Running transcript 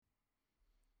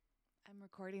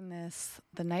Recording this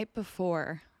the night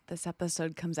before this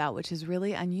episode comes out, which is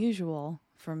really unusual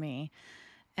for me.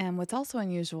 And what's also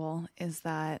unusual is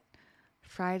that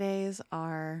Fridays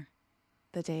are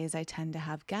the days I tend to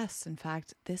have guests. In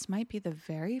fact, this might be the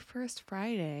very first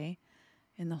Friday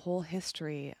in the whole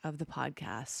history of the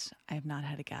podcast I have not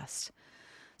had a guest.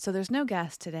 So there's no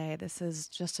guest today. This is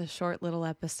just a short little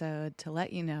episode to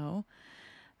let you know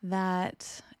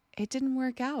that it didn't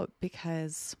work out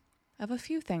because of a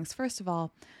few things. First of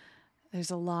all,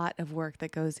 there's a lot of work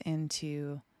that goes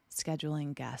into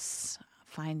scheduling guests,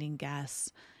 finding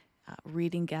guests,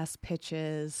 reading guest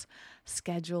pitches,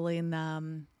 scheduling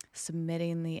them,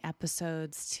 submitting the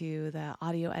episodes to the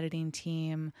audio editing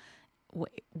team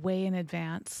way in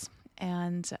advance.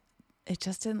 And it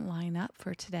just didn't line up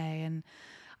for today. And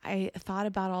I thought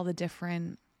about all the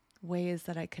different ways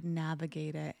that I could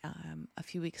navigate it. A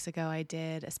few weeks ago, I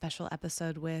did a special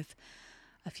episode with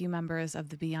a few members of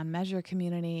the Beyond Measure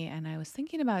community, and I was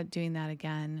thinking about doing that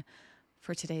again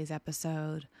for today's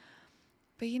episode.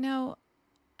 But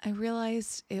I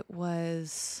realized it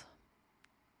was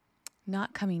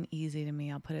not coming easy to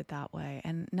me, I'll put it that way.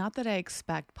 And not that I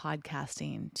expect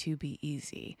podcasting to be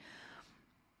easy,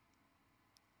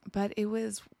 but it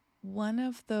was one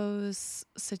of those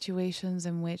situations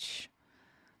in which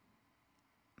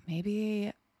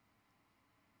maybe,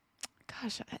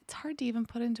 it's hard to even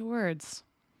put into words.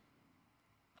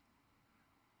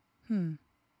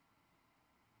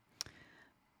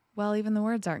 Well, even the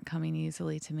words aren't coming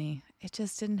easily to me. It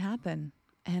just didn't happen.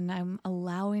 And I'm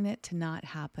allowing it to not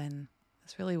happen.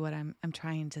 That's really what I'm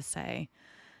trying to say,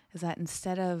 is that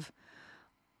instead of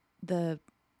the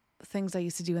things I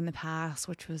used to do in the past,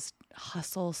 which was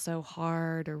hustle so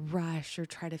hard or rush or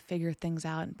try to figure things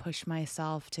out and push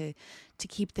myself to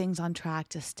keep things on track,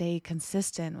 to stay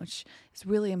consistent, which is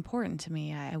really important to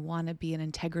me. I want to be in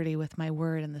integrity with my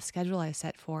word and the schedule I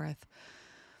set forth.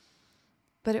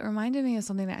 But it reminded me of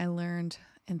something that I learned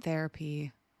in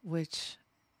therapy, which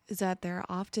is that there are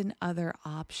often other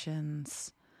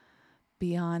options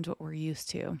beyond what we're used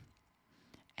to.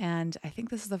 And I think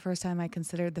this is the first time I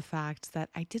considered the fact that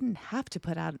I didn't have to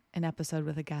put out an episode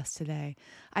with a guest today.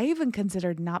 I even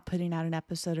considered not putting out an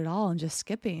episode at all and just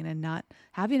skipping and not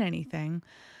having anything.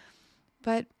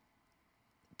 But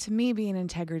to me, being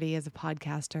integrity as a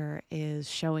podcaster is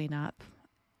showing up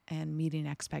and meeting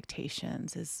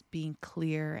expectations, is being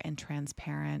clear and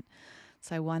transparent.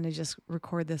 So I wanted to just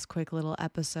record this quick little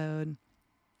episode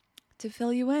to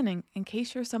fill you in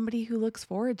case you're somebody who looks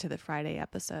forward to the Friday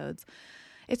episodes.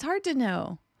 It's hard to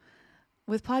know.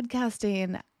 With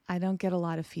podcasting, I don't get a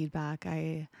lot of feedback.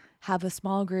 I have a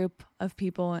small group of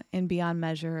people in Beyond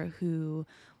Measure who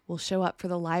will show up for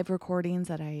the live recordings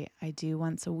that I do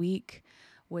once a week,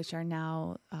 which are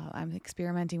now, I'm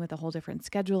experimenting with a whole different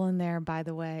schedule in there, by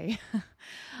the way.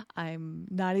 I'm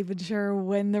not even sure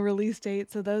when the release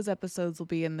date, so those episodes will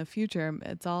be in the future.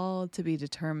 It's all to be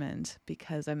determined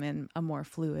because I'm in a more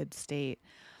fluid state.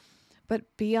 But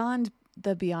beyond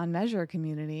the Beyond Measure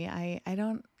community, I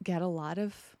don't get a lot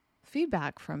of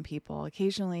feedback from people.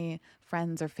 Occasionally,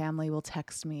 friends or family will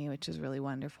text me, which is really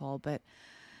wonderful, but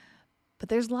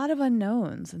there's a lot of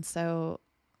unknowns. And so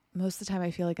most of the time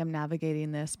I feel like I'm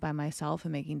navigating this by myself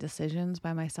and making decisions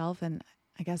by myself. And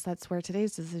I guess that's where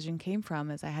today's decision came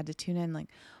from, is I had to tune in like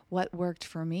what worked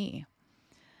for me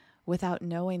without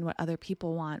knowing what other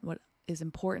people want, what is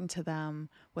important to them,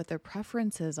 what their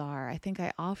preferences are. I think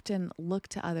I often look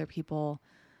to other people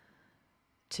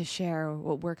to share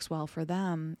what works well for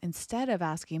them instead of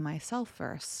asking myself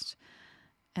first.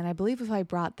 And I believe if I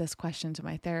brought this question to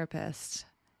my therapist,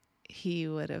 he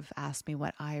would have asked me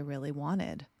what I really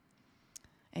wanted.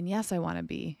 And yes, I want to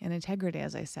be in integrity,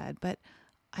 as I said, but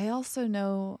I also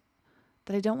know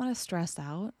that I don't want to stress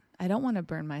out. I don't want to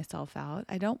burn myself out.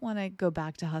 I don't want to go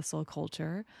back to hustle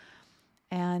culture.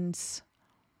 And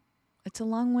it's a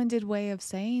long-winded way of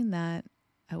saying that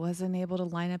I wasn't able to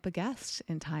line up a guest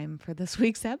in time for this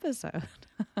week's episode.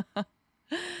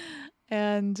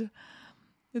 And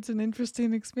it's an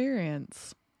interesting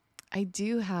experience. I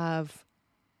do have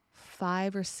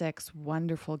 5 or 6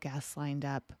 wonderful guests lined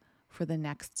up for the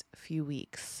next few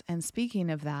weeks. And speaking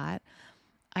of that,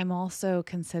 I'm also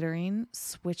considering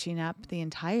switching up the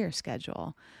entire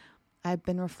schedule. I've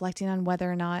been reflecting on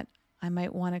whether or not I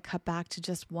might want to cut back to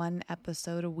just 1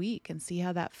 episode a week and see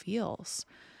how that feels.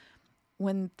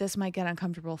 When This Might Get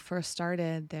Uncomfortable first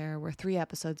started, there were 3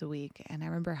 episodes a week, and I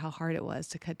remember how hard it was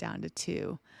to cut down to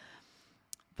 2.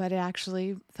 But it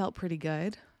actually felt pretty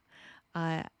good.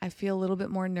 I feel a little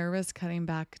bit more nervous cutting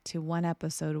back to 1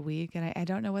 episode a week, and I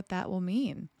don't know what that will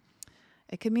mean.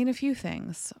 It could mean a few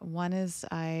things. One is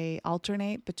I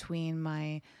alternate between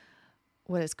my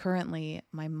what is currently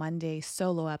my Monday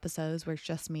solo episodes, where it's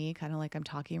just me, kind of like I'm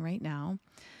talking right now.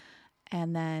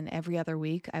 And then every other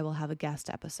week, I will have a guest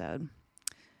episode.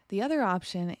 The other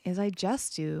option is I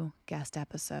just do guest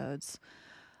episodes,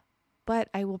 but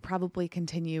I will probably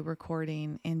continue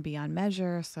recording in Beyond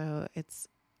Measure. So it's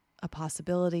a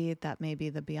possibility that maybe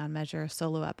the Beyond Measure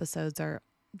solo episodes are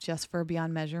just for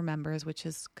Beyond Measure members, which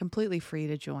is completely free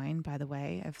to join, by the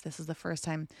way. If this is the first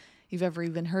time you've ever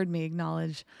even heard me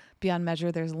acknowledge Beyond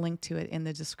Measure, there's a link to it in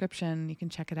the description. You can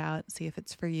check it out, see if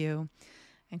it's for you,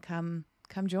 and come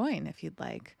join if you'd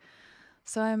like.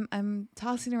 So I'm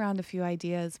tossing around a few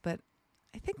ideas, but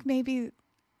I think maybe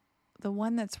the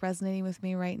one that's resonating with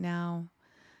me right now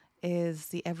is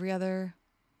the every other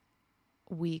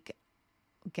week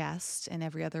guest and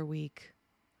every other week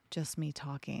just me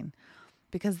talking,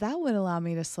 because that would allow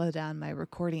me to slow down my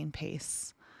recording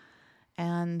pace.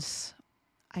 And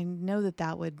I know that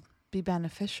that would be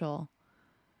beneficial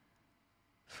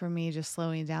for me, just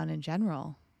slowing down in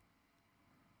general.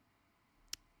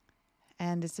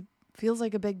 And it feels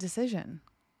like a big decision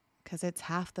because it's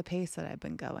half the pace that I've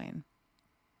been going.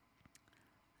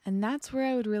 And that's where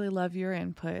I would really love your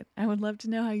input. I would love to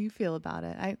know how you feel about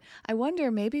it. I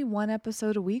wonder, maybe one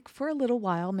episode a week for a little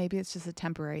while, maybe it's just a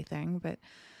temporary thing, but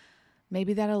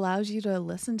maybe that allows you to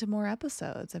listen to more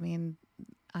episodes. I mean,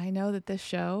 I know that this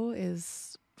show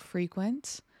is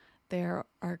frequent. There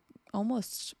are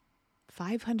almost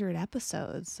 500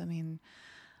 episodes. I mean,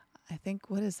 I think,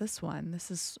 what is this one?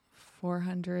 This is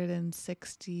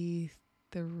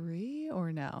 463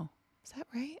 or no? Is that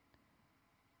right?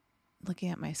 Looking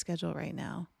at my schedule right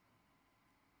now.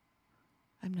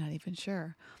 I'm not even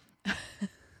sure.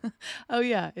 Oh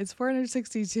yeah, it's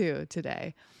 462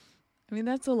 today. I mean,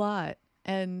 that's a lot.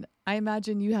 And I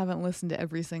imagine you haven't listened to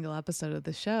every single episode of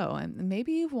the show, and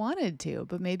maybe you've wanted to,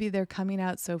 but maybe they're coming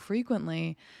out so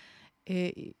frequently,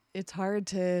 it's hard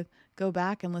to go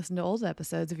back and listen to old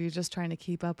episodes if you're just trying to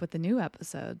keep up with the new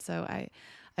episodes. So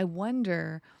I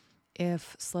wonder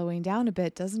if slowing down a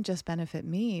bit doesn't just benefit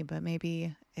me, but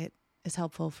maybe it is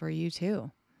helpful for you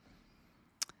too.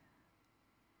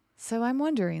 So I'm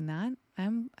wondering that.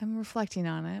 I'm reflecting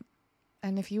on it.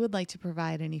 And if you would like to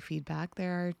provide any feedback,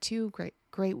 there are two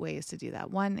great ways to do that.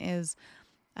 One is,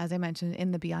 as I mentioned,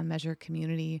 in the Beyond Measure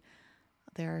community,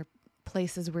 there are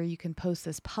places where you can post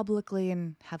this publicly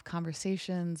and have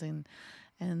conversations and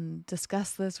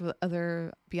discuss this with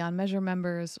other Beyond Measure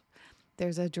members.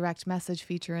 There's a direct message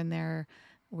feature in there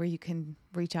where you can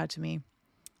reach out to me,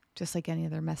 just like any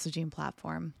other messaging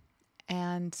platform.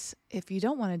 And if you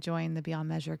don't want to join the Beyond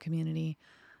Measure community,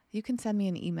 you can send me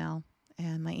an email.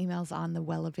 And my email's on the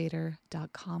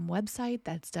wellevatr.com website.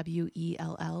 That's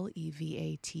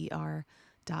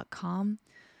WELLEVATR.com. You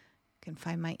can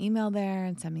find my email there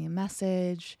and send me a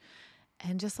message.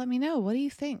 And just let me know, what do you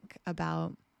think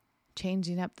about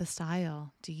changing up the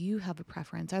style? Do you have a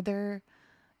preference? Are there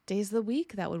days of the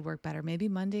week that would work better? Maybe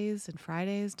Mondays and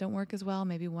Fridays don't work as well.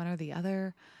 Maybe one or the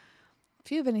other.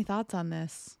 If you have any thoughts on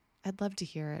this, I'd love to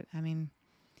hear it. I mean,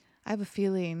 I have a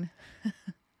feeling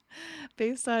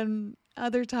based on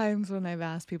other times when I've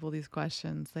asked people these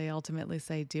questions, they ultimately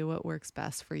say, do what works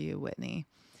best for you, Whitney.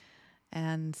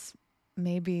 And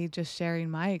maybe just sharing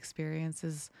my experience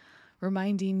is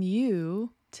reminding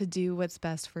you to do what's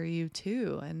best for you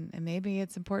too. And maybe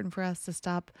it's important for us to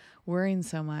stop worrying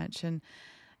so much. And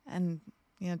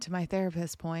you know, to my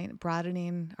therapist's point,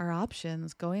 broadening our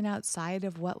options, going outside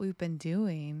of what we've been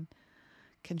doing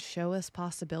can show us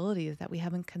possibilities that we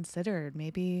haven't considered.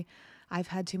 Maybe I've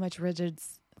had too much rigid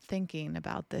thinking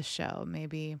about this show.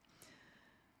 Maybe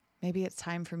it's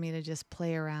time for me to just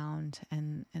play around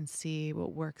and see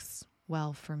what works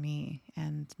well for me.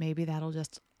 And maybe that'll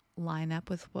just line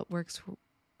up with what works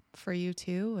for you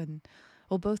too. And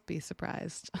we'll both be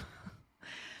surprised.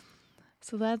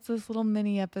 So that's this little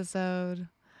mini episode.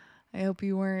 I hope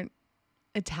you weren't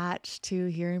attached to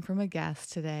hearing from a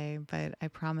guest today, but I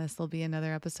promise there'll be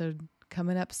another episode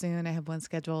coming up soon. I have one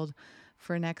scheduled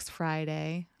for next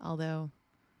Friday, although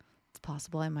it's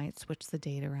possible I might switch the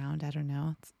date around. I don't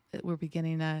know. We're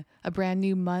beginning a brand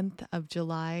new month of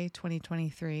July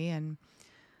 2023, and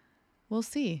we'll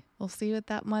see. We'll see what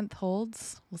that month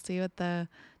holds. We'll see what the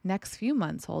next few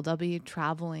months hold. I'll be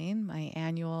traveling. My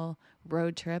annual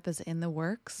road trip is in the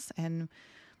works, and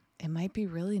it might be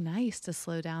really nice to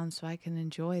slow down so I can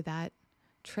enjoy that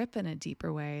trip in a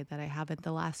deeper way that I haven't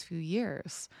the last few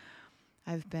years.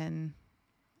 I've been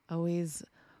always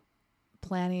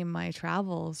planning my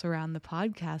travels around the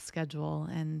podcast schedule,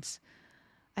 and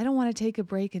I don't want to take a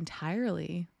break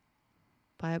entirely,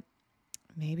 but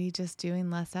maybe just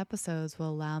doing less episodes will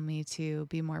allow me to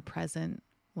be more present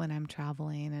when I'm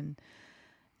traveling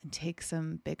and take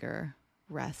some bigger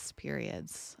rest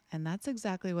periods. And that's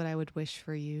exactly what I would wish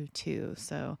for you too.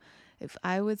 So if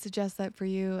I would suggest that for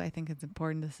you, I think it's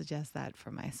important to suggest that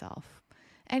for myself.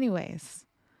 Anyways,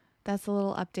 that's a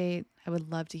little update. I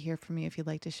would love to hear from you if you'd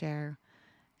like to share.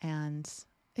 And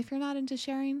if you're not into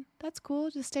sharing, that's cool.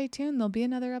 Just stay tuned. There'll be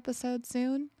another episode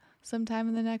soon, sometime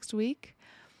in the next week.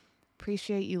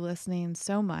 Appreciate you listening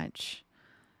so much.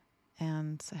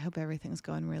 And I hope everything's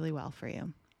going really well for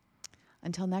you.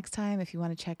 Until next time, if you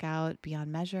want to check out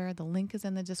Beyond Measure, the link is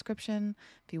in the description.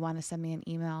 If you want to send me an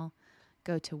email,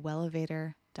 go to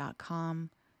wellevator.com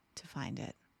to find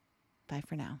it. Bye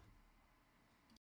for now.